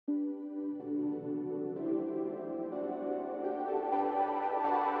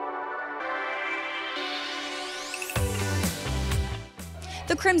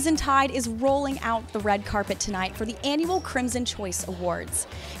Crimson Tide is rolling out the red carpet tonight for the annual Crimson Choice Awards.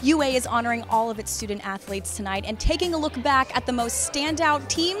 UA is honoring all of its student athletes tonight and taking a look back at the most standout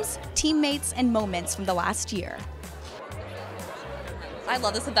teams, teammates, and moments from the last year. I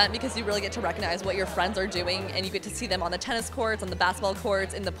love this event because you really get to recognize what your friends are doing, and you get to see them on the tennis courts, on the basketball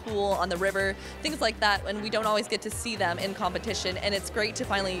courts, in the pool, on the river, things like that, and we don't always get to see them in competition, and it's great to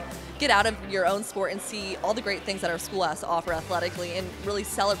finally get out of your own sport and see all the great things that our school has to offer athletically and really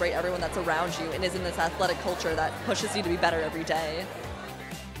celebrate everyone that's around you and is in this athletic culture that pushes you to be better every day.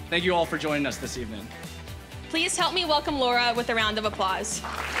 Thank you all for joining us this evening. Please help me welcome Laura with a round of applause.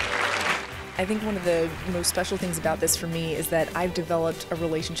 I think one of the most special things about this for me is that I've developed a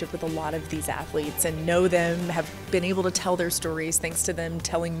relationship with a lot of these athletes and know them, have been able to tell their stories thanks to them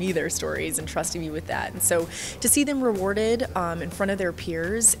telling me their stories and trusting me with that. And so to see them rewarded in front of their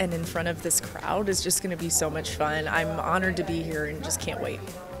peers and in front of this crowd is just going to be so much fun. I'm honored to be here and just can't wait.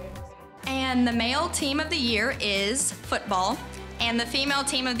 And the male team of the year is football, and the female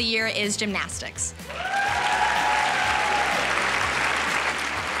team of the year is gymnastics.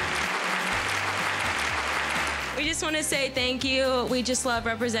 We just want to say thank you. We just love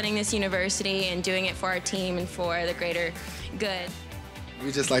representing this university and doing it for our team and for the greater good.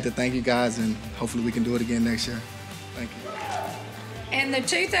 We'd just like to thank you guys, and hopefully we can do it again next year. Thank you. And the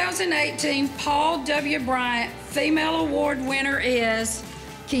 2018 Paul W. Bryant Female Award winner is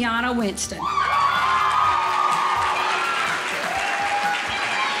Kiana Winston.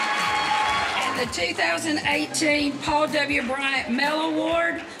 And the 2018 Paul W. Bryant Male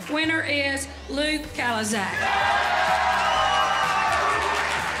Award winner is Luke Kalazak.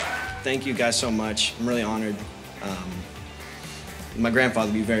 Thank you guys so much. I'm really honored. My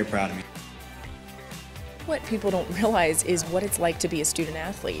grandfather would be very proud of me. What people don't realize is what it's like to be a student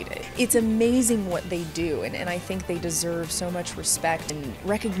athlete. It's amazing what they do, and I think they deserve so much respect and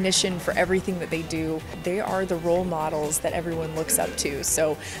recognition for everything that they do. They are the role models that everyone looks up to,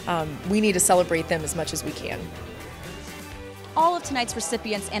 so we need to celebrate them as much as we can. All of tonight's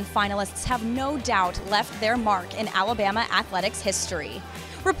recipients and finalists have no doubt left their mark in Alabama athletics history.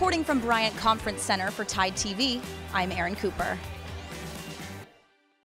 Reporting from Bryant Conference Center for Tide TV, I'm Erin Cooper.